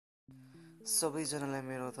सबैजनालाई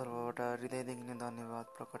मेरो तर्फबाट हृदयदेखि नै धन्यवाद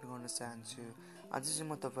प्रकट गर्न चाहन्छु। आज चाहिँ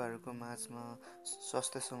म तपाईँहरूको माझमा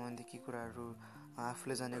स्वास्थ्य सम्बन्धी के कुराहरू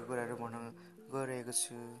आफूले जानेको कुराहरू भन्न गइरहेको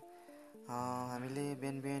छु। हामीले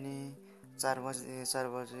बिहानै 4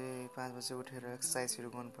 बजे 5 बजे उठेर एक्सर्साइजहरू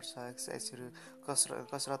गर्नुपर्छ। एक्सर्साइजहरू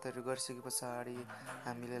कसरतहरू गरिसके पछाडि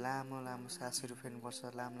हामीले लामो लामो सासहरू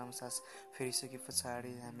फेर्नुपर्छ। लामो लामो सास फेरिसके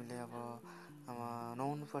पछाडि हामीले अब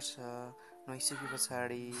नुहाउनुपर्छ। नुहाइसके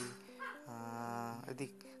पछाडि यदि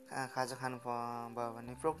खाजा खानु भयो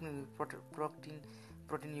भने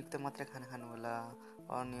प्रोटिनयुक्त मात्रै खाना खानु होला,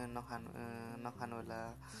 अन्य नखानु होला।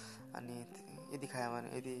 अनि यदि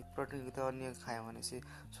प्रोटिनयुक्त अन्य खायो भने चाहिँ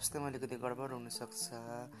स्वास्थ्यमा अलिकति गडबड हुनसक्छ।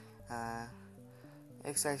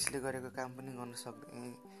 एक्सर्साइजले गरेको काम पनि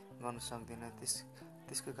गर्न सक्दैन।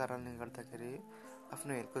 त्यसको कारणले गर्दाखेरि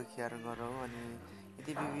आफ्नो हेल्थको केयर गरौँ। अनि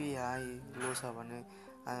यदि बिपी हाई लो छ भने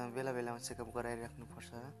बेला बेलामा चेकअप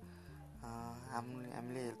गराइराख्नुपर्छ।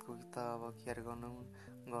 हामीले हेल्थको त अब केयर गर्नु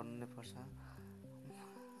नै पर्छ।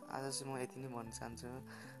 आज चाहिँ म यति नै भन्न चाहन्छु।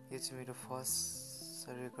 यो चाहिँ मेरो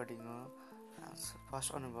फर्स्ट रेकर्डिङ हो, फर्स्ट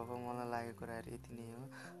अनुभव हो। मलाई लागेको कुराहरू यति नै हो।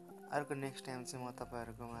 अर्को नेक्स्ट टाइम चाहिँ म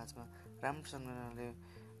तपाईँहरूको माझमा राम्रोसँगले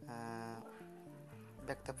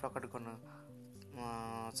व्यक्त प्रकट गर्न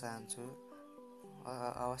चाहन्छु।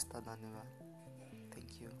 हवस् त, धन्यवाद।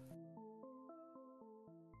 Thank you.